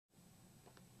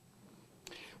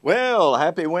Well,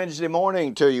 happy Wednesday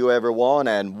morning to you, everyone,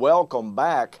 and welcome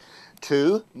back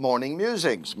to Morning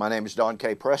Musings. My name is Don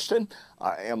K. Preston.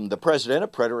 I am the president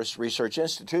of Preterist Research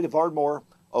Institute of Ardmore,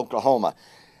 Oklahoma.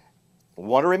 I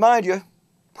want to remind you,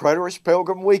 Preterist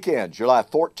Pilgrim Weekend, July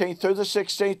 14th through the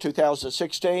 16th,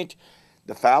 2016,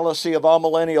 the fallacy of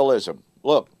amillennialism.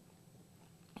 Look,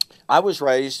 I was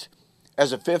raised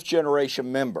as a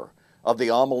fifth-generation member of the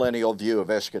amillennial view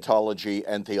of eschatology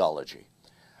and theology.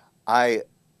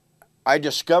 I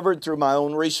discovered through my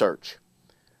own research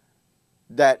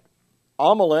that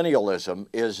amillennialism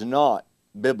is not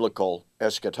biblical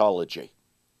eschatology.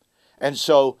 And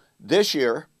so this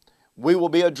year, we will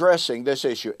be addressing this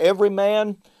issue. Every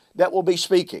man that will be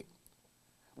speaking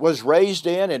was raised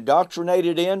in,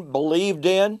 indoctrinated in, believed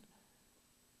in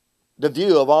the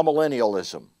view of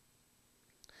amillennialism,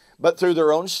 but through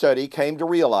their own study came to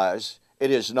realize it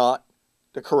is not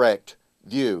the correct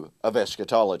view of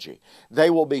eschatology. They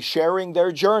will be sharing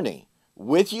their journey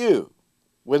with you,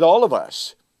 with all of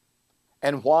us,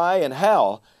 and why and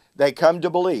how they come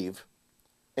to believe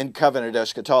in covenant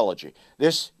eschatology.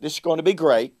 This is going to be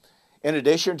great. In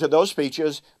addition to those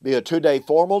speeches, be a two-day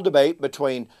formal debate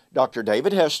between Dr.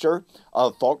 David Hester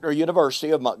of Faulkner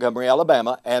University of Montgomery,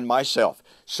 Alabama, and myself.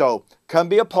 So come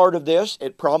be a part of this.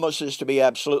 It promises to be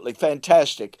absolutely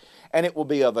fantastic, and it will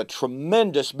be of a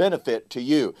tremendous benefit to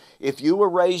you. If you were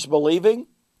raised believing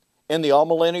in the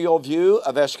amillennial view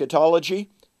of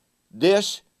eschatology,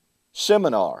 this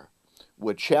seminar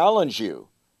would challenge you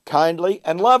kindly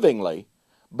and lovingly,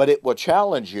 but it will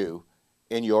challenge you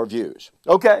in your views.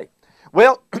 Okay.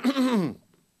 Well,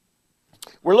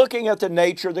 we're looking at the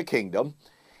nature of the kingdom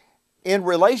in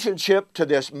relationship to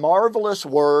this marvelous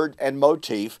word and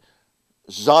motif,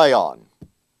 Zion.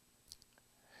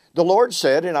 The Lord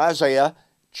said in Isaiah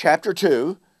chapter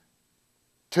 2,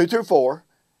 2 through 4,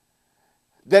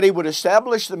 that He would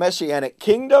establish the Messianic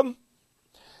kingdom,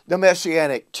 the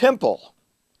Messianic temple,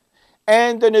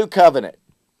 and the new covenant.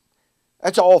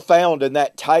 That's all found in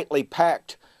that tightly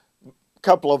packed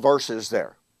couple of verses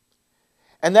there.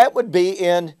 And that would be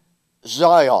in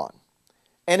Zion.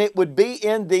 And it would be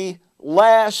in the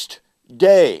last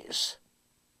days.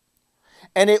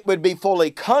 And it would be fully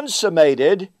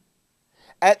consummated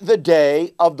at the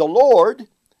day of the Lord,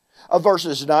 of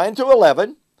verses 9 through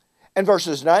 11 and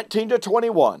verses 19 to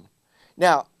 21.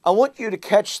 Now, I want you to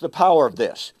catch the power of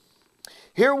this.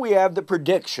 Here we have the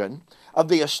prediction of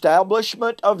the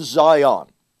establishment of Zion,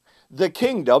 the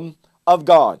kingdom of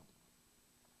God.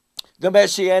 The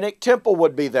Messianic temple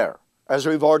would be there, as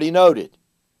we've already noted.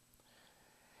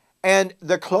 And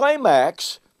the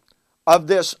climax of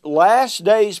this last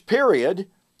days period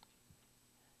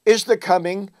is the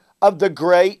coming of the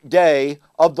great day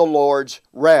of the Lord's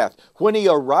wrath, when He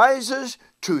arises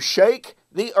to shake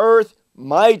the earth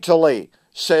mightily,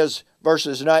 says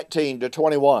verses 19 to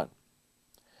 21.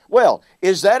 Well,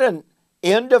 is that an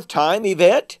end of time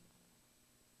event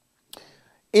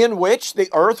in which the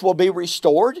earth will be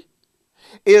restored?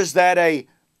 Is that an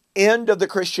end of the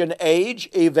Christian age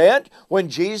event when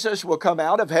Jesus will come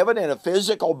out of heaven in a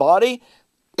physical body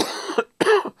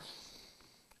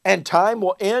and time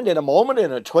will end in a moment,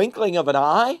 in a twinkling of an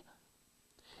eye?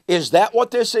 Is that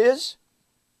what this is?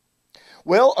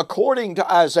 Well, according to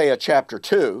Isaiah chapter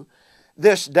 2,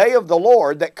 this day of the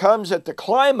Lord that comes at the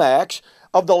climax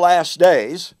of the last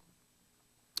days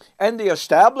and the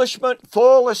establishment,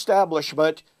 full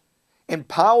establishment in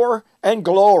power and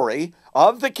glory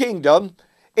of the kingdom,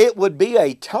 it would be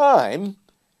a time.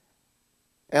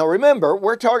 Now remember,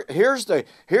 we're talking. Here's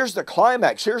the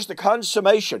climax. Here's the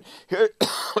consummation. Here,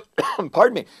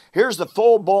 pardon me. Here's the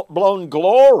full-blown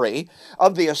glory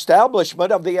of the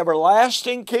establishment of the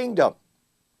everlasting kingdom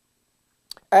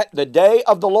at the day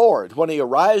of the Lord, when He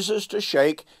arises to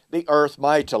shake the earth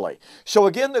mightily. So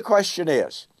again, the question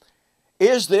is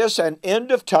this an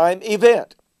end of time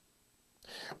event?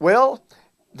 Well,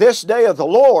 this day of the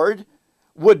Lord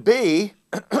would be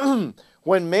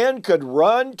when men could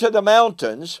run to the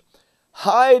mountains,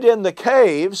 hide in the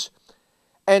caves,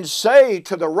 and say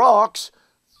to the rocks,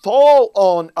 "Fall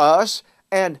on us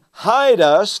and hide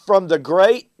us from the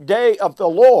great day of the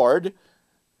Lord,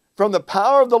 from the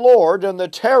power of the Lord and the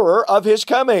terror of His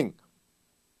coming."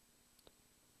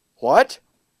 What?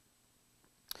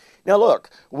 Now look,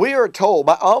 we are told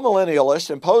by amillennialists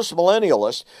and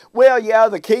postmillennialists, well, yeah,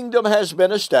 the kingdom has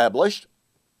been established.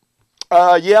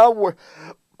 We're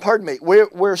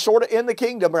sort of in the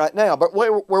kingdom right now, but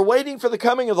we're waiting for the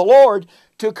coming of the Lord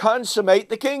to consummate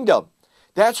the kingdom.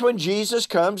 That's when Jesus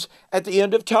comes at the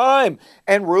end of time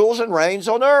and rules and reigns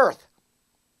on earth.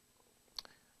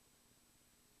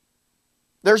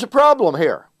 There's a problem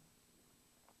here.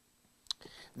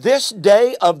 This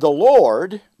day of the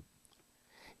Lord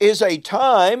is a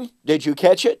time, did you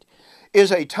catch it?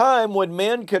 Is a time when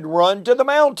men could run to the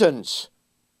mountains.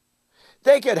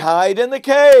 They could hide in the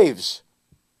caves.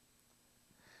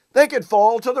 They could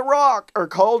fall to the rock or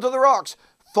call to the rocks.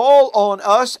 Fall on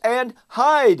us and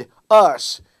hide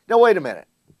us. Now wait a minute.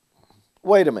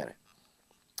 Wait a minute.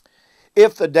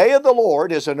 If the day of the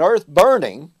Lord is an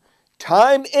earth-burning,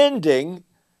 time-ending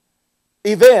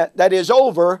event that is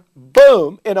over,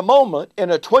 boom, in a moment,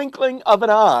 in a twinkling of an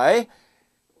eye,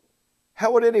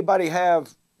 how would anybody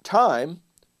have time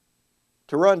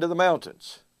to run to the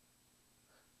mountains?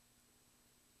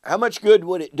 How much good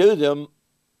would it do them,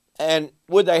 and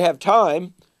would they have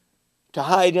time to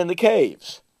hide in the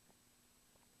caves?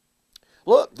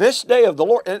 Look, this day of the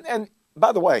Lord, and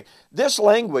by the way, this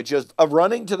language of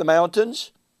running to the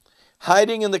mountains,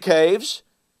 hiding in the caves,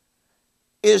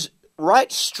 is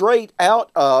right straight out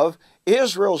of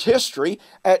Israel's history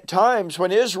at times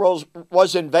when Israel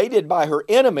was invaded by her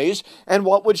enemies. And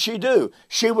what would she do?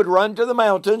 She would run to the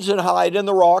mountains and hide in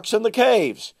the rocks and the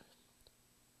caves.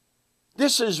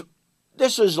 This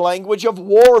is language of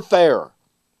warfare.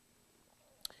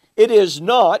 It is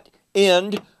not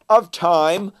end of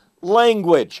time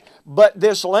language. But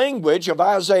this language of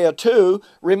Isaiah 2,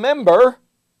 remember,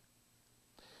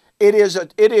 it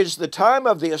is the time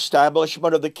of the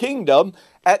establishment of the kingdom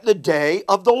at the day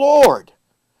of the Lord.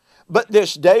 But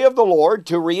this day of the Lord,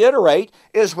 to reiterate,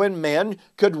 is when men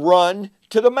could run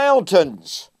to the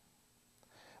mountains.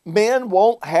 Men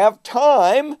won't have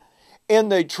time in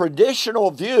the traditional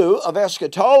view of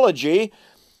eschatology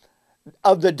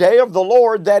of the day of the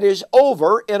Lord that is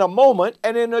over in a moment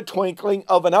and in a twinkling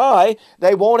of an eye.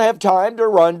 They won't have time to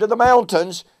run to the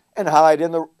mountains and hide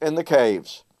in the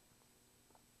caves.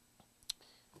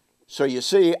 So you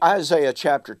see, Isaiah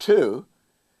chapter 2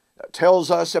 tells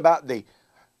us about the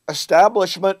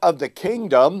establishment of the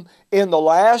kingdom in the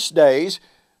last days,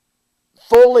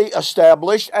 fully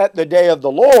established at the day of the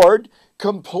Lord,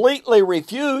 completely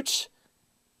refutes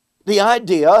the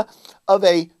idea of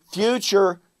a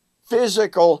future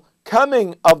physical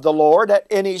coming of the Lord at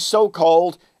any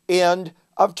so-called end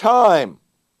of time.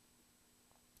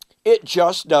 It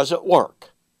just doesn't work.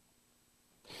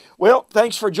 Well,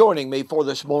 thanks for joining me for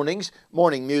this morning's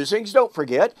Morning Musings. Don't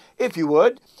forget, if you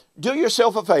would, do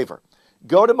yourself a favor.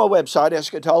 Go to my website,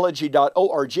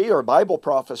 eschatology.org or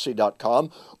BibleProphecy.com.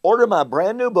 Order my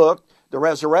brand new book, The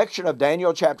Resurrection of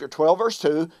Daniel chapter 12, verse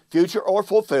 2, Future or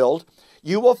Fulfilled.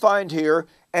 You will find here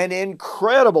an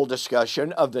incredible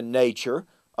discussion of the nature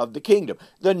of the kingdom,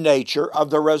 the nature of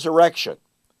the resurrection.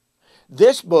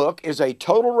 This book is a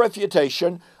total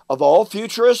refutation of all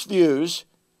futurist views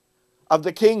of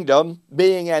the kingdom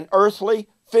being an earthly,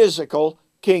 physical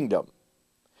kingdom.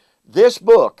 This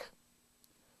book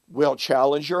will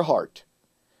challenge your heart.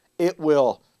 It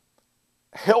will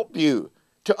help you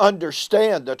to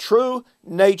understand the true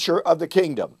nature of the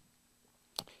kingdom.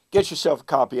 Get yourself a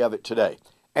copy of it today,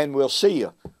 and we'll see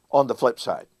you on the flip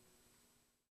side.